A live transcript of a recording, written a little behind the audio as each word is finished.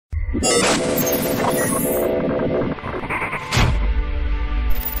Big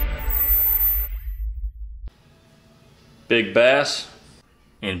bass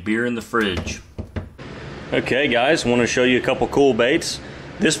and beer in the fridge. Okay guys, want to show you a couple cool baits.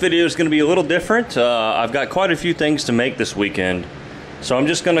 This video is going to be a little different. I've got quite a few things to make this weekend, so I'm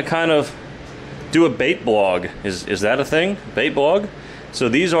just going to kind of do a bait blog. Is that a thing? Bait blog? So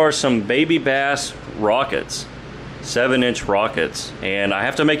these are some baby bass rockets, 7-inch rockets, and I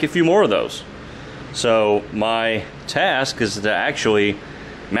have to make a few more of those. So my task is to actually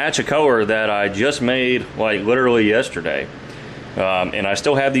match a color that I just made like literally yesterday, and I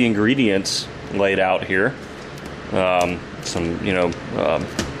still have the ingredients laid out here. Some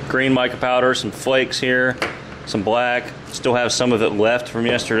green mica powder, some flakes here, some black. Still have some of it left from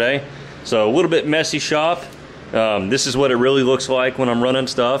yesterday, so a little bit messy shop. This is what it really looks like when I'm running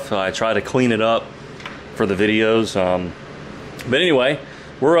stuff. I try to clean it up for the videos, but anyway,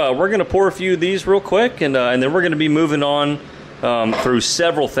 we're gonna pour a few of these real quick, and then we're gonna be moving on through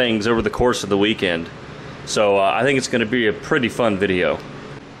several things over the course of the weekend. So I think it's going to be a pretty fun video.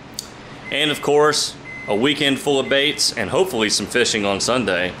 And of course, a weekend full of baits and hopefully some fishing on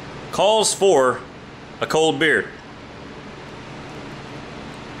Sunday calls for a cold beer.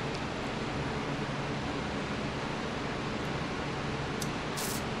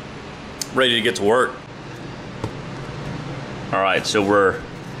 Ready to get to work. Alright, so we're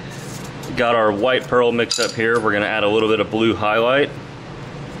got our white pearl mix up here. We're going to add a little bit of blue highlight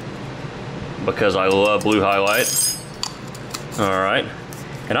because I love blue highlight. Alright,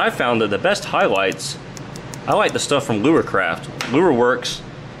 and I found that the best highlights, I like the stuff from Lure-Craft. Lure-Works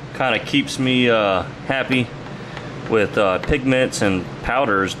kind of keeps me happy with pigments and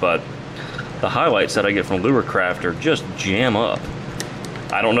powders, but the highlights that I get from Lure-Craft are just jam up.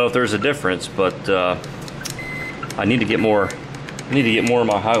 I don't know if there's a difference, but I need to get more. I need to get more of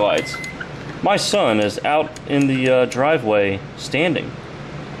my highlights. My son is out in the driveway standing.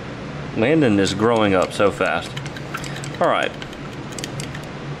 Landon is growing up so fast. All right.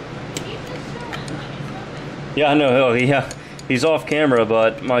 Yeah, I know. Yeah, he's off camera,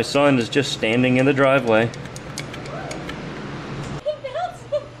 but my son is just standing in the driveway.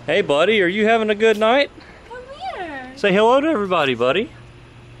 Hey, buddy, are you having a good night? Come here. Say hello to everybody, buddy.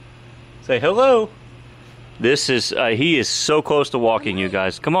 Say hello. This is, he is so close to walking, you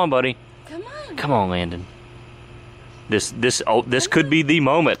guys. Come on, buddy. Come on. Come on, Landon. This could be the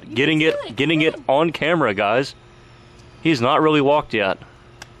moment. Getting it on camera, guys. He's not really walked yet.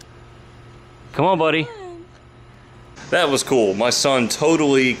 Come on, buddy. That was cool. My son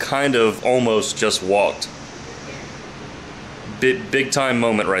totally kind of almost just walked. Big time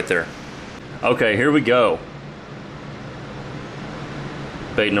moment right there. Okay, here we go.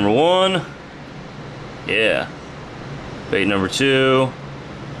 Bait number 1. Yeah. Bait number 2.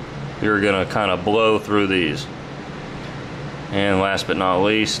 You're gonna kind of blow through these. And last but not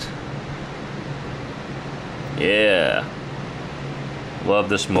least, yeah. Love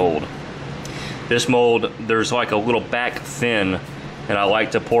this mold. This mold, there's like a little back fin, and I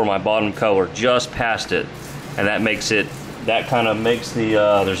like to pour my bottom color just past it, and that makes it, that kind of makes the,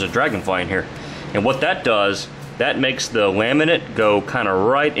 there's a dragonfly in here. And what that does, that makes the laminate go kind of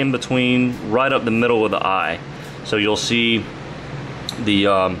right in between, right up the middle of the eye. So you'll see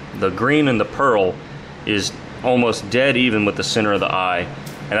the green and the pearl is almost dead even with the center of the eye,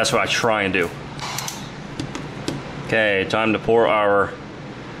 and that's what I try and do. Okay, time to pour our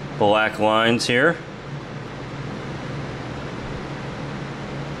black lines here.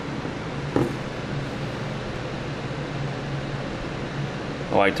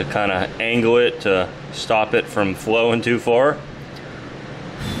 I like to kind of angle it to stop it from flowing too far,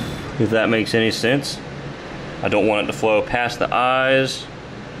 if that makes any sense. I don't want it to flow past the eyes,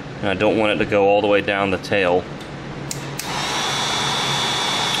 and I don't want it to go all the way down the tail.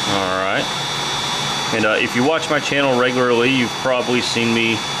 Alright. And if you watch my channel regularly, you've probably seen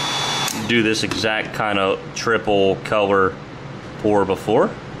me do this exact kind of triple color pour before.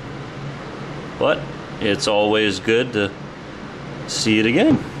 But it's always good to see it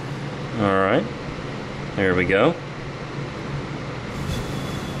again. Alright. There we go.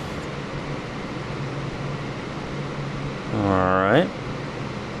 Alright.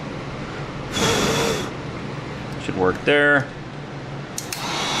 Should work there.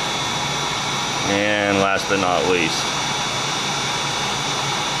 And last but not least.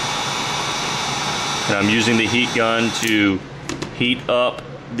 And I'm using the heat gun to heat up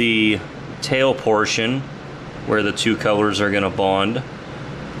the tail portion where the two colors are going to bond,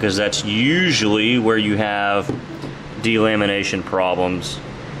 because that's usually where you have delamination problems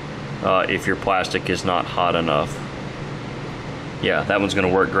if your plastic is not hot enough. Yeah, that one's gonna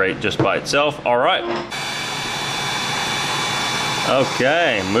work great just by itself. All right.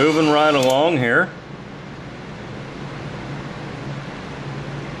 Okay, moving right along here.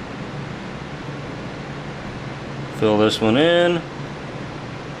 Fill this one in.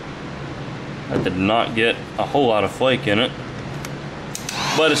 I did not get a whole lot of flake in it,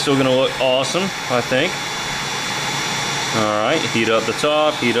 but it's still gonna look awesome, I think. All right, heat up the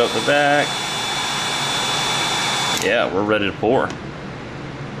top, heat up the back. Yeah, we're ready to pour.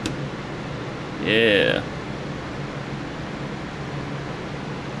 Yeah.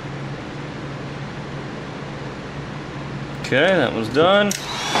 Okay, that one's done.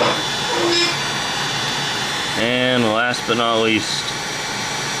 And last but not least,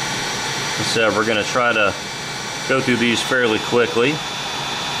 like I said, we're gonna try to go through these fairly quickly.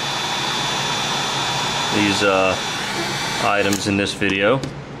 These items in this video.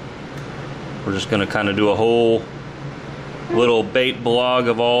 We're just gonna kind of do a whole little bait blog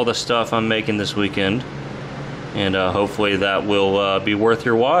of all the stuff I'm making this weekend, and hopefully that will be worth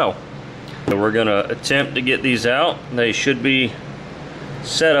your while. So we're gonna attempt to get these out. They should be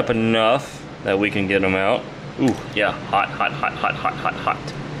set up enough that we can get them out. Ooh, yeah, hot, hot, hot, hot, hot, hot,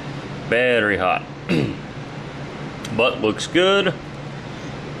 hot. Very hot. But looks good.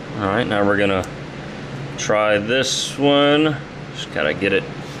 All right, now we're gonna try this one. Just gotta get it,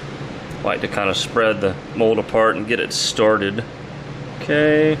 like to kind of spread the mold apart and get it started.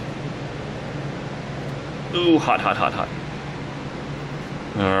 Okay. Ooh, hot, hot, hot, hot.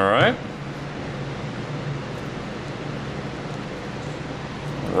 All right.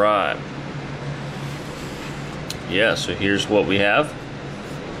 Right. Yeah, so here's what we have.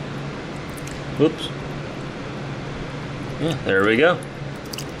 Whoops. Yeah, there we go.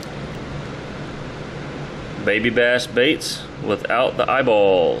 Baby bass baits without the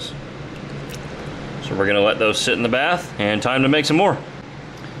eyeballs. So we're gonna let those sit in the bath, and time to make some more.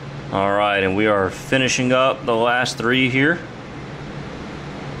 All right, and we are finishing up the last 3 here.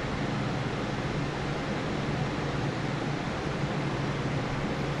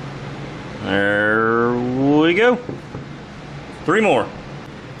 There we go. 3 more.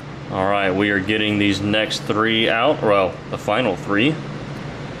 All right, we are getting these next 3 out, well, the final 3.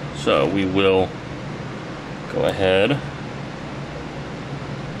 So we will go ahead.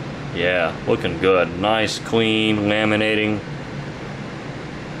 Yeah, looking good. Nice, clean, laminating.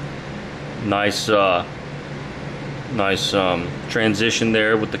 Nice, nice transition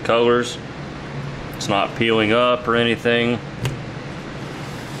there with the colors. It's not peeling up or anything.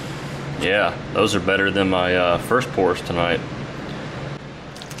 Yeah, those are better than my first pours tonight.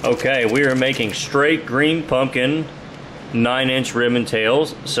 Okay, we are making straight green pumpkin 9-inch ribbon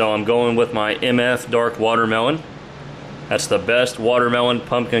tails. So I'm going with my MF Dark Watermelon. That's the best watermelon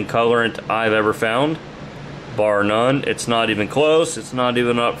pumpkin colorant I've ever found, bar none. It's not even close. It's not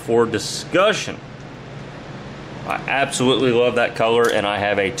even up for discussion. I absolutely love that color, and I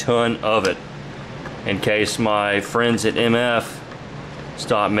have a ton of it in case my friends at MF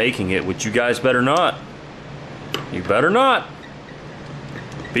stop making it, which you guys better not. You better not.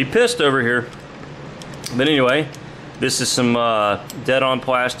 Be pissed over here. But anyway, this is some Dead on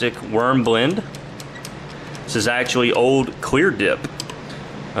Plastic worm blend. This is actually old clear dip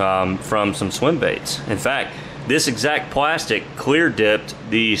from some swim baits. In fact, this exact plastic clear dipped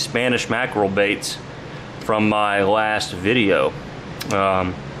the Spanish mackerel baits from my last video.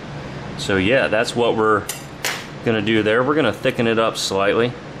 So yeah, that's what we're gonna do there. We're gonna thicken it up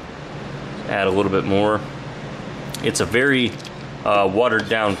slightly, add a little bit more. It's a very watered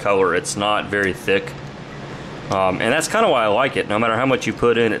down color. It's not very thick, and that's kind of why I like it. No matter how much you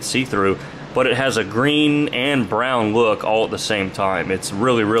put in, it's see-through, but it has a green and brown look all at the same time. It's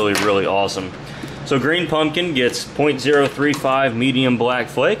really, really, really awesome. So green pumpkin gets 0.035 medium black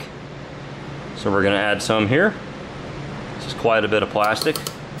flake. So we're gonna add some here. This is quite a bit of plastic,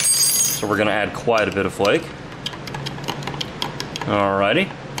 so we're gonna add quite a bit of flake. Alrighty.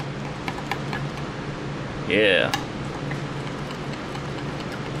 Yeah.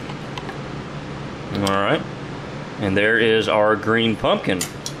 Alright. And there is our green pumpkin.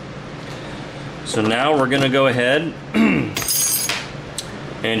 So now we're gonna go ahead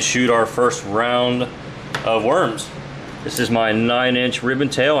and shoot our first round of worms. This is my 9-inch ribbon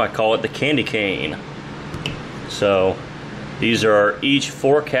tail. I call it the candy cane. So these are each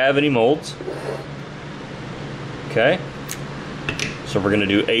 4 cavity molds. Okay. So we're gonna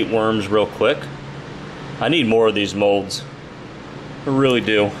do 8 worms real quick. I need more of these molds. I really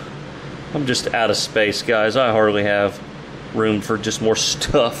do. I'm just out of space, guys. I hardly have room for just more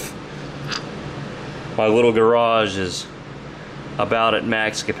stuff. My little garage is about at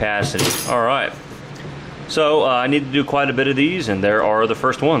max capacity. All right. So I need to do quite a bit of these, and there are the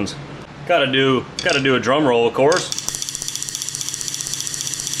first ones. Gotta do a drum roll, of course.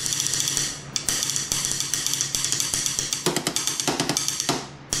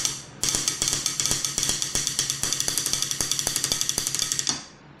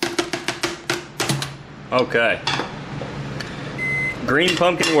 Okay. Green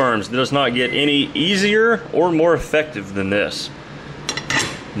pumpkin worms does not get any easier or more effective than this.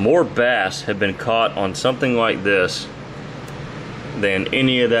 More bass have been caught on something like this than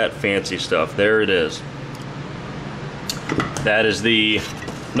any of that fancy stuff. There it is. That is the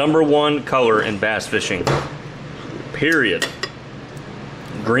 #1 color in bass fishing. Period.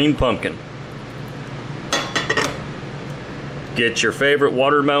 Green pumpkin. Get your favorite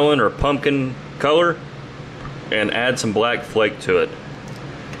watermelon or pumpkin color and add some black flake to it.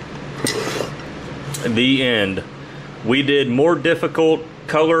 The end. We did more difficult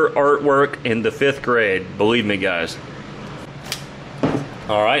color artwork in the 5th grade. Believe me, guys.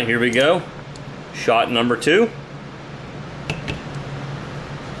 All right, here we go. Shot number 2.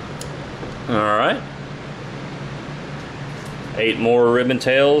 All right. 8 more ribbon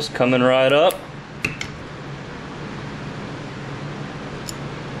tails coming right up.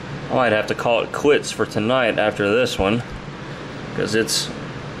 I might have to call it quits for tonight after this one, because it's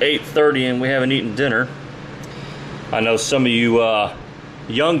 8:30 and we haven't eaten dinner. I know some of you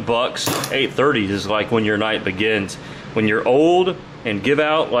young bucks, 8:30 is like when your night begins. When you're old and give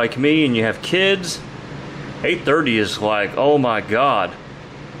out like me and you have kids, 8:30 is like, oh my God,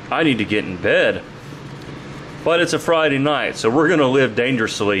 I need to get in bed. But it's a Friday night, so we're gonna live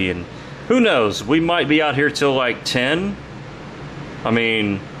dangerously, and who knows, we might be out here till like 10. I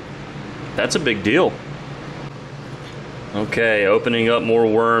mean, that's a big deal. Okay, opening up more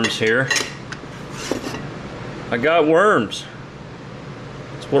worms here. I got worms.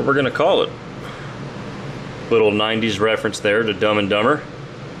 That's what we're gonna call it. Little 90s reference there to Dumb and Dumber.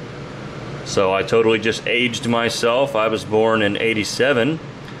 So I totally just aged myself. I was born in '87.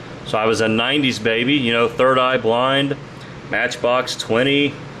 So I was a 90s baby, you know, Third Eye Blind, Matchbox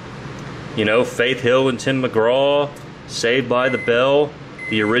 20, you know, Faith Hill and Tim McGraw, Saved by the Bell,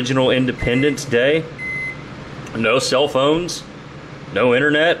 the original Independence Day. No cell phones, no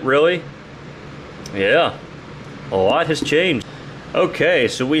internet, really. Yeah, a lot has changed. Okay,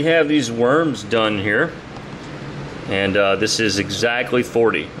 so we have these worms done here, and this is exactly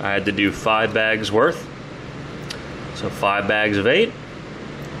 40. I had to do 5 bags worth, so 5 bags of 8,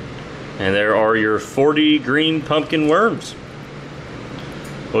 and there are your 40 green pumpkin worms.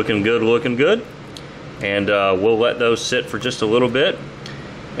 Looking good, looking good. And we'll let those sit for just a little bit,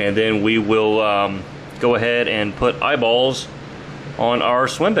 and then we will go ahead and put eyeballs on our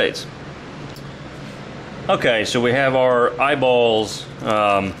swim baits. Okay, so we have our eyeballs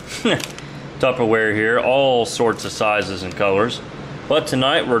Tupperware here, all sorts of sizes and colors. But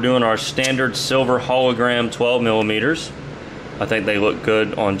tonight we're doing our standard silver hologram 12 millimeters. I think they look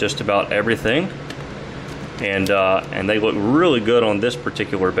good on just about everything, and they look really good on this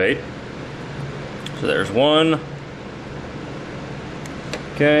particular bait. So there's one.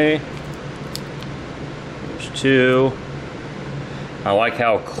 Okay. There's 2. I like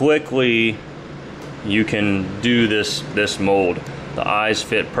how quickly you can do this mold. The eyes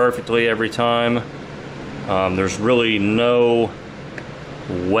fit perfectly every time. There's really no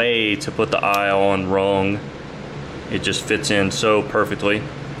way to put the eye on wrong. It just fits in so perfectly.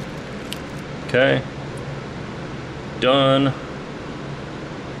 Okay. Done.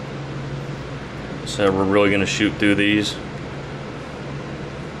 So we're really going to shoot through these.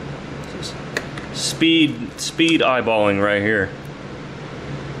 Speed eyeballing right here.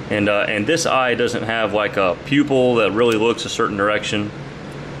 And this eye doesn't have like a pupil that really looks a certain direction,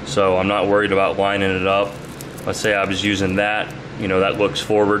 so I'm not worried about lining it up. Let's say I was using that, you know, that looks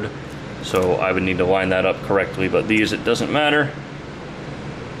forward, so I would need to line that up correctly. But these, it doesn't matter.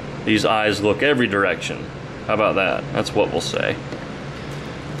 These eyes look every direction. How about that? That's what we'll say.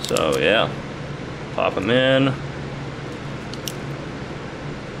 So yeah, pop them in.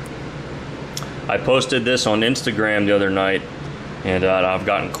 I posted this on Instagram the other night, and I've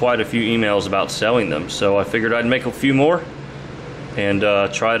gotten quite a few emails about selling them, so I figured I'd make a few more and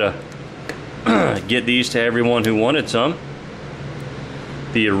try to get these to everyone who wanted some.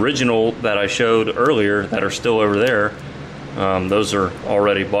 The original that I showed earlier that are still over there, those are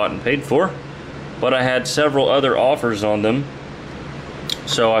already bought and paid for, but I had several other offers on them,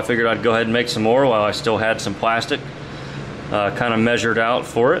 so I figured I'd go ahead and make some more while I still had some plastic kind of measured out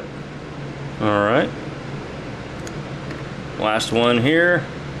for it. All right. Last one here.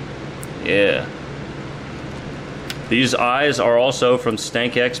 Yeah. These eyes are also from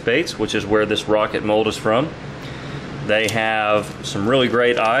StankX Baits, which is where this rocket mold is from. They have some really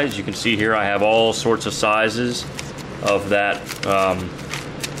great eyes. You can see here I have all sorts of sizes of that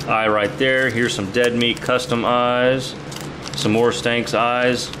eye right there. Here's some dead meat custom eyes, some more Stank's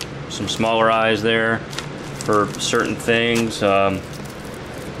eyes, some smaller eyes there for certain things.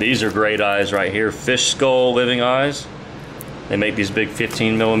 These are great eyes right here, fish skull living eyes. They make these big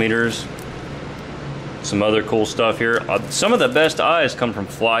 15 millimeters. Some other cool stuff here. Some of the best eyes come from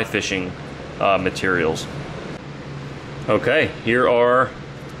fly fishing materials. Okay, here are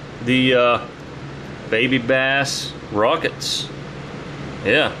the baby bass rockets.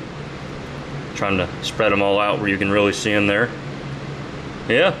 Yeah, trying to spread them all out where you can really see them there.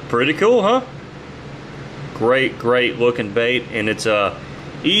 Yeah, pretty cool, huh? Great looking bait, and it's a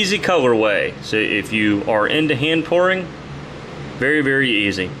easy colorway. So if you are into hand pouring, very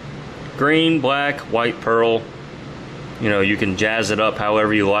easy. Green, black, white, pearl. You know, you can jazz it up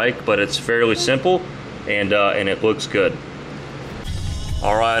however you like, but it's fairly simple, and it looks good.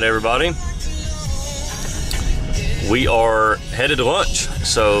 All right, everybody. We are headed to lunch.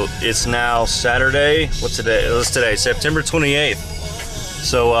 So it's now Saturday. What's today? What's today? September 28th.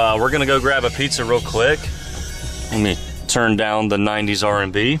 So we're gonna go grab a pizza real quick. Let me turn down the 90s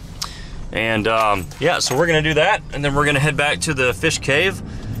R&B. And yeah, so we're gonna do that, and then we're gonna head back to the fish cave.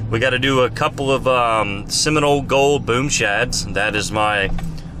 We got to do a couple of Seminole Gold boom shads. That is my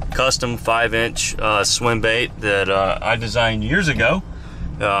custom 5-inch swim bait that I designed years ago.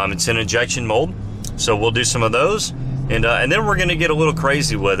 It's an injection mold, so we'll do some of those, and then we're gonna get a little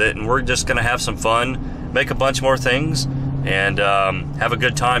crazy with it, and we're just gonna have some fun, make a bunch more things, and have a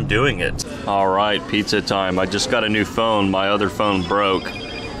good time doing it. All right, pizza time. I just got a new phone. My other phone broke.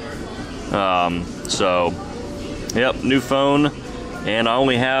 So, yep, new phone. And I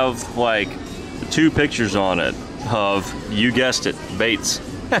only have like 2 pictures on it of, you guessed it, baits.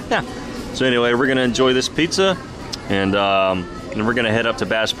 So anyway, we're gonna enjoy this pizza, and we're gonna head up to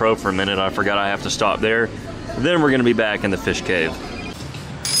Bass Pro for a minute. I forgot I have to stop there. Then we're gonna be back in the fish cave.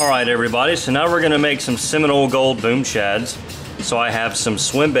 All right, everybody, so now we're gonna make some Seminole Gold boom shads. So I have some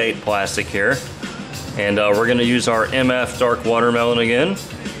swim bait plastic here, and we're gonna use our MF Dark Watermelon again.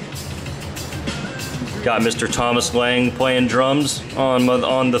 Got Mr. Thomas Lang playing drums on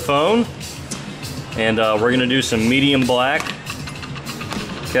the phone. And we're gonna do some medium black.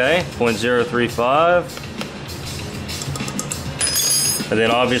 Okay, 0.035. And then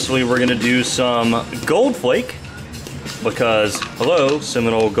obviously we're gonna do some gold flake, because, hello,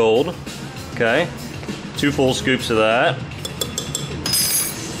 Seminole Gold. Okay, 2 full scoops of that.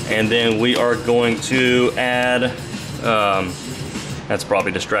 And then we are going to add, that's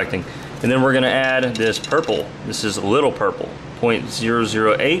probably distracting. And then we're gonna add this purple. This is little purple,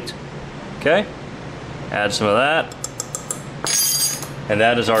 0.008. Okay, add some of that. And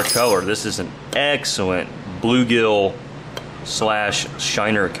that is our color. This is an excellent bluegill /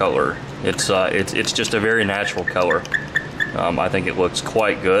 shiner color. It's just a very natural color. I think it looks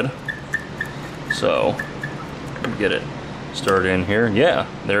quite good. So, get it stirred in here. Yeah,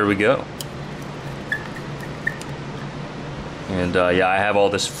 there we go. And yeah, I have all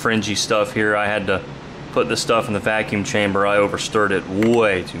this fringy stuff here. I had to put this stuff in the vacuum chamber. I overstirred it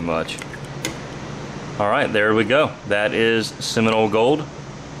way too much. All right, there we go. That is Seminole Gold.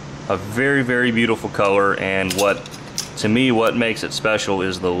 A very beautiful color, and to me, what makes it special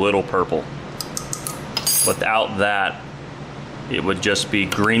is the little purple. Without that, it would just be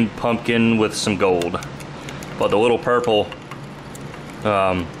green pumpkin with some gold. But the little purple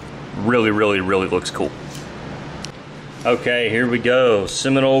really looks cool. Okay, here we go.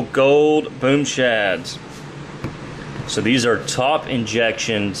 Seminole Gold boom shads. So these are top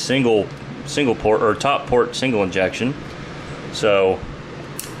injection single port, or top port single injection. So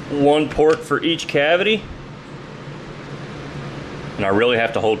 1 port for each cavity. And I really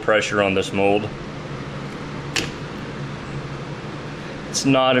have to hold pressure on this mold. It's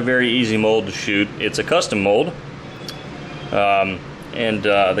not a very easy mold to shoot. It's a custom mold. The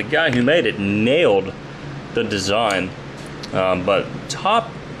guy who made it nailed the design. But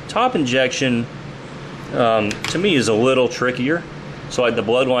top injection to me is a little trickier. So like the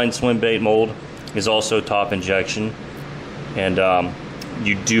Bloodline swim bait mold is also top injection, and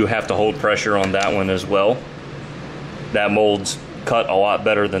you do have to hold pressure on that one as well. That mold's cut a lot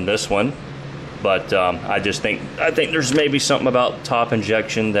better than this one, but I think there's maybe something about top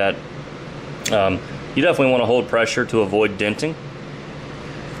injection that you definitely want to hold pressure to avoid denting.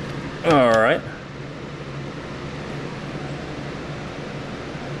 All right.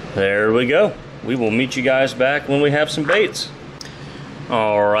 There we go. We will meet you guys back when we have some baits.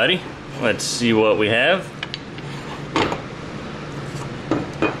 Alrighty, let's see what we have.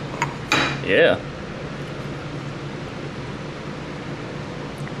 Yeah.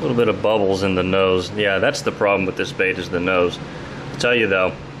 A little bit of bubbles in the nose. Yeah, that's the problem with this bait, is the nose. I'll tell you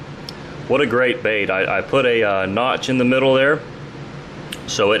though, what a great bait. I put a notch in the middle there,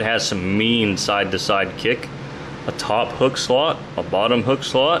 so it has some mean side-to-side kick. A top hook slot, a bottom hook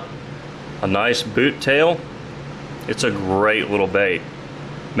slot, a nice boot tail. It's a great little bait.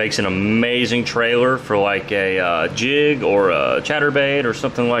 Makes an amazing trailer for like a jig or a chatterbait or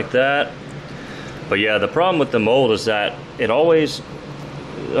something like that. But yeah, the problem with the mold is that it always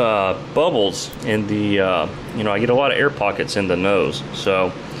bubbles in the, I get a lot of air pockets in the nose.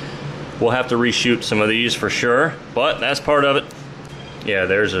 So we'll have to reshoot some of these for sure, but that's part of it. Yeah,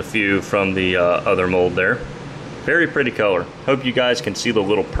 there's a few from the other mold there. Very pretty color. Hope you guys can see the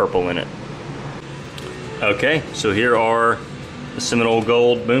little purple in it. Okay, so here are the Seminole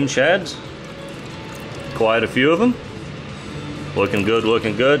Gold boom shads. Quite a few of them. Looking good,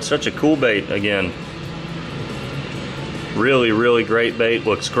 looking good. Such a cool bait again. Really, really great bait.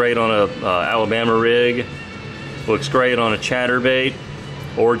 Looks great on a Alabama rig. Looks great on a chatterbait,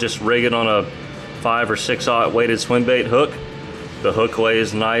 or just rig it on a 5 or 6/0 weighted swim bait hook. The hook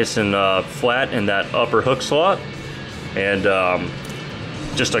lays nice and flat in that upper hook slot, and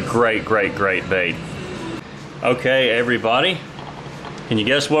just a great, great, great bait. Okay, everybody, can you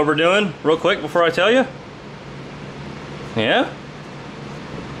guess what we're doing real quick before I tell you? Yeah?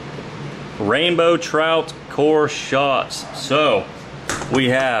 Rainbow trout core shots. So we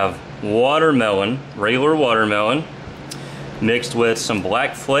have watermelon, regular watermelon, mixed with some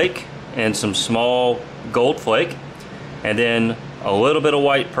black flake and some small gold flake, and then a little bit of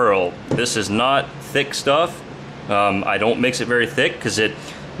white pearl. This is not thick stuff. I don't mix it very thick because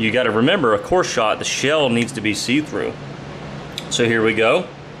you got to remember, a core shot, the shell needs to be see-through. So here we go.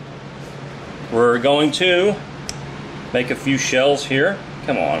 We're going to make a few shells here.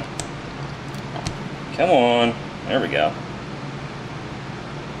 Come on. Come on. There we go.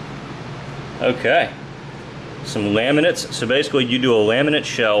 Okay. Some laminates. So basically you do a laminate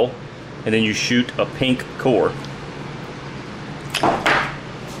shell and then you shoot a pink core.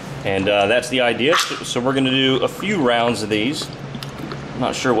 And that's the idea. So we're going to do a few rounds of these. I'm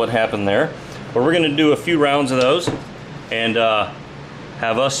not sure what happened there, but we're going to do a few rounds of those and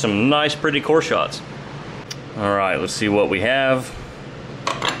have us some nice pretty core shots. All right, let's see what we have.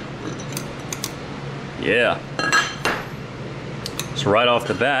 Yeah. So right off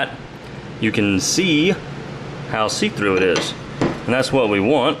the bat, you can see how see-through it is, and that's what we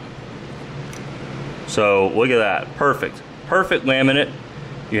want. So look at that, perfect. Perfect laminate.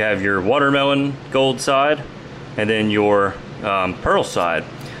 You have your watermelon gold side and then your pearl side,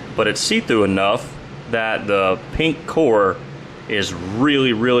 but it's see-through enough that the pink core is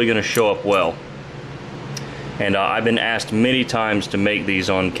really, really going to show up well. And I've been asked many times to make these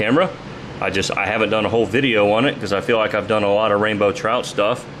on camera. I haven't done a whole video on it because I feel like I've done a lot of rainbow trout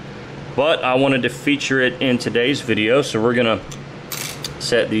stuff, but I wanted to feature it in today's video. So we're gonna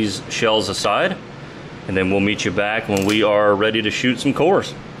set these shells aside and then we'll meet you back when we are ready to shoot some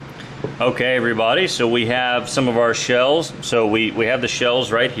cores. Okay, everybody, so we have some of our shells. So we have the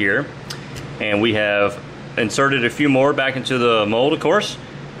shells right here, and we have inserted a few more back into the mold, of course.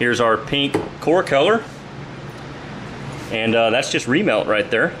 Here's our pink core color, and that's just remelt right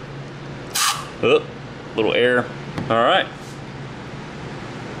there. Oh, little air. All right.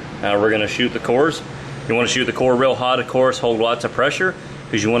 Now we're gonna shoot the cores. You wanna shoot the core real hot, of course, hold lots of pressure,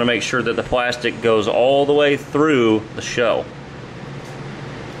 because you wanna make sure that the plastic goes all the way through the shell.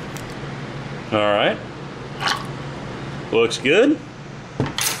 All right. Looks good.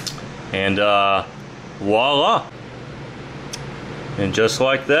 And voila. And just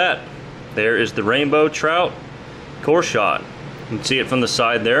like that, there is the rainbow trout core shot. You can see it from the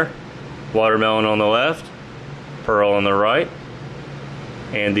side there. Watermelon on the left, pearl on the right,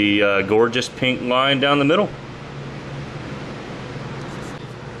 and the gorgeous pink line down the middle.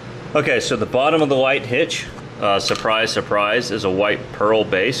 Okay, so the bottom of the light hitch, surprise, surprise, is a white pearl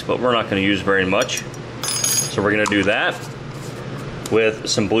base, but we're not going to use very much. So we're going to do that with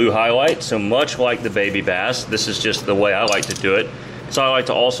some blue highlight. So much like the baby bass, this is just the way I like to do it. So I like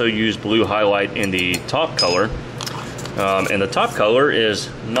to also use blue highlight in the top color. And the top color is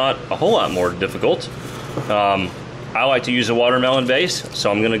not a whole lot more difficult. I like to use a watermelon base, so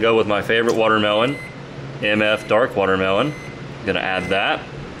I'm going to go with my favorite watermelon, MF Dark Watermelon. I'm going to add that.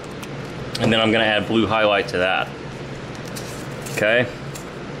 And then I'm going to add blue highlight to that. Okay.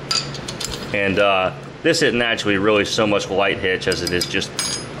 And this isn't actually really so much light hitch as it is just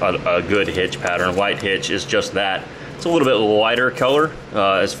a good hitch pattern. Light hitch is just that. It's a little bit lighter color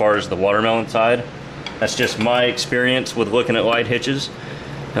as far as the watermelon side. That's just my experience with looking at light hitches.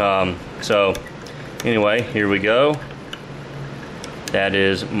 But So anyway, here we go. That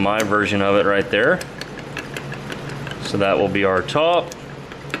is my version of it right there. So that will be our top.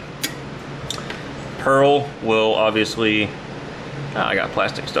 Pearl will obviously, I got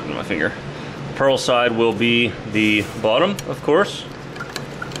plastic stuck in my finger. Pearl side will be the bottom, of course.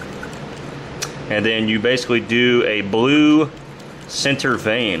 And then you basically do a blue center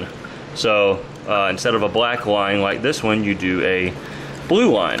vein. So instead of a black line like this one, you do a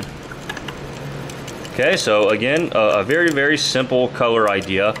blue line. Okay, so again, a very, very simple color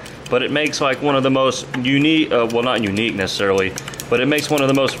idea, but it makes like one of the most unique, well, not unique necessarily, but it makes one of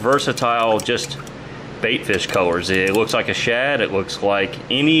the most versatile just bait fish colors. It looks like a shad. It looks like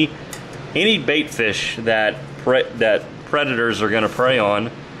any bait fish that predators are going to prey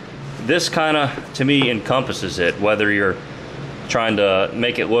on. This kind of, to me, encompasses it, whether you're trying to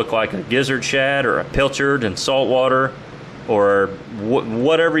make it look like a gizzard shad or a pilchard in saltwater or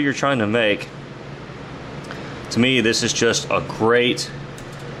whatever you're trying to make. To me, this is just a great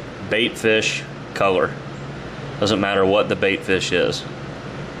bait fish color. Doesn't matter what the bait fish is.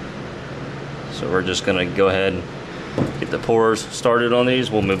 So we're just gonna go ahead and get the pours started on these.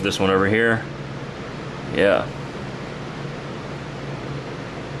 We'll move this one over here. Yeah.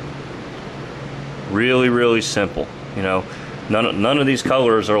 Really, really simple. You know, none of these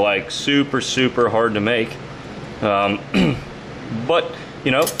colors are like super hard to make. But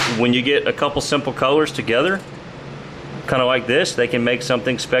you know, when you get a couple simple colors together, kind of like this, they can make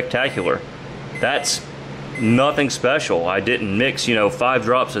something spectacular. That's nothing special. I didn't mix, you know, 5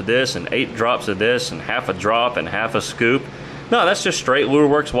 drops of this and 8 drops of this and half a drop and half a scoop. No, that's just straight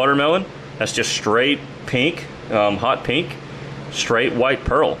Lureworks watermelon. That's just straight pink, hot pink, straight white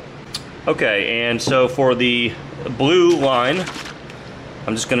pearl. Okay, and so for the blue line,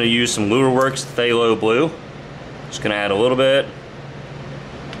 I'm just going to use some Lureworks Phthalo blue. Just going to add a little bit.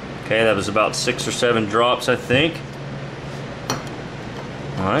 Okay, that was about 6 or 7 drops, I think.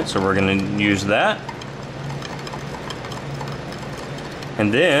 Alright, so we're going to use that.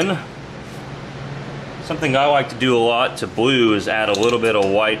 And then, something I like to do a lot to blue is add a little bit of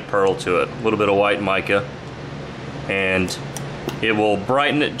white pearl to it, a little bit of white mica. And it will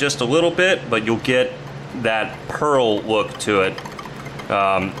brighten it just a little bit, but you'll get that pearl look to it.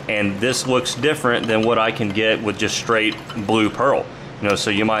 And this looks different than what I can get with just straight blue pearl. You know, so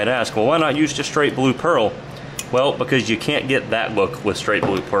you might ask, well, why not use just straight blue pearl? Well, because you can't get that look with straight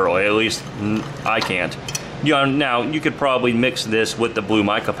blue pearl. At least I can't. You know, now you could probably mix this with the blue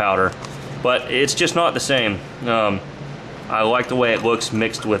mica powder, but it's just not the same. I like the way it looks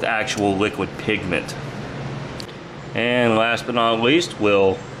mixed with actual liquid pigment. And last but not least,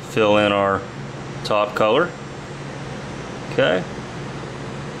 we'll fill in our top color. Okay.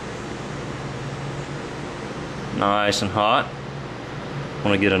 Nice and hot.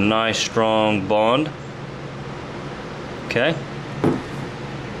 Want to get a nice strong bond. Okay.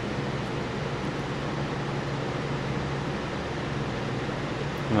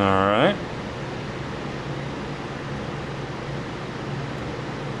 Alright.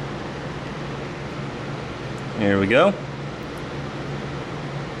 Here we go.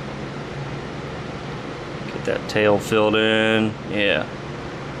 Get that tail filled in. Yeah.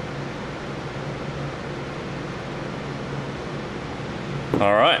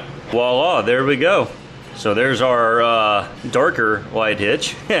 Alright. Voila, there we go. So there's our darker light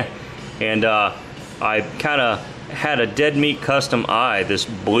hitch. And I kind of had a dead meat custom eye, this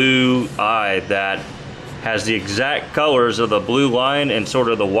blue eye that has the exact colors of the blue line and sort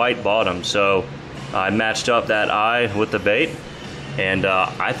of the white bottom. So I matched up that eye with the bait, and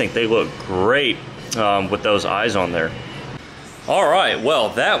I think they look great with those eyes on there. All right, well,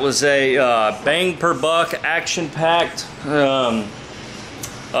 that was a bang per buck, action-packed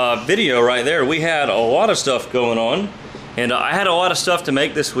video right there. We had a lot of stuff going on, and I had a lot of stuff to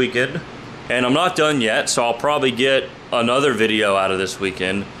make this weekend, and I'm not done yet, so I'll probably get another video out of this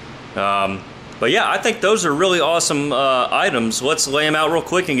weekend. But yeah, I think those are really awesome items. Let's lay them out real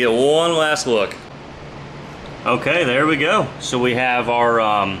quick and get one last look. Okay, there we go. So we have our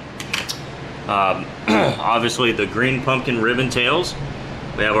obviously the green pumpkin ribbon tails.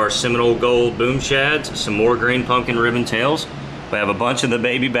 We have our Seminole Gold boom shads, some more green pumpkin ribbon tails. We have a bunch of the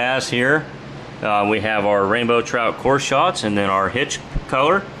baby bass here. We have our rainbow trout course shots, and then our hitch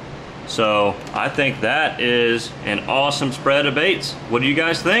color. So I think that is an awesome spread of baits. What do you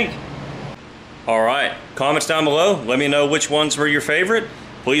guys think? All right, comments down below. Let me know which ones were your favorite.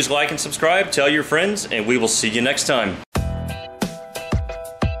 Please like and subscribe, tell your friends, and we will see you next time.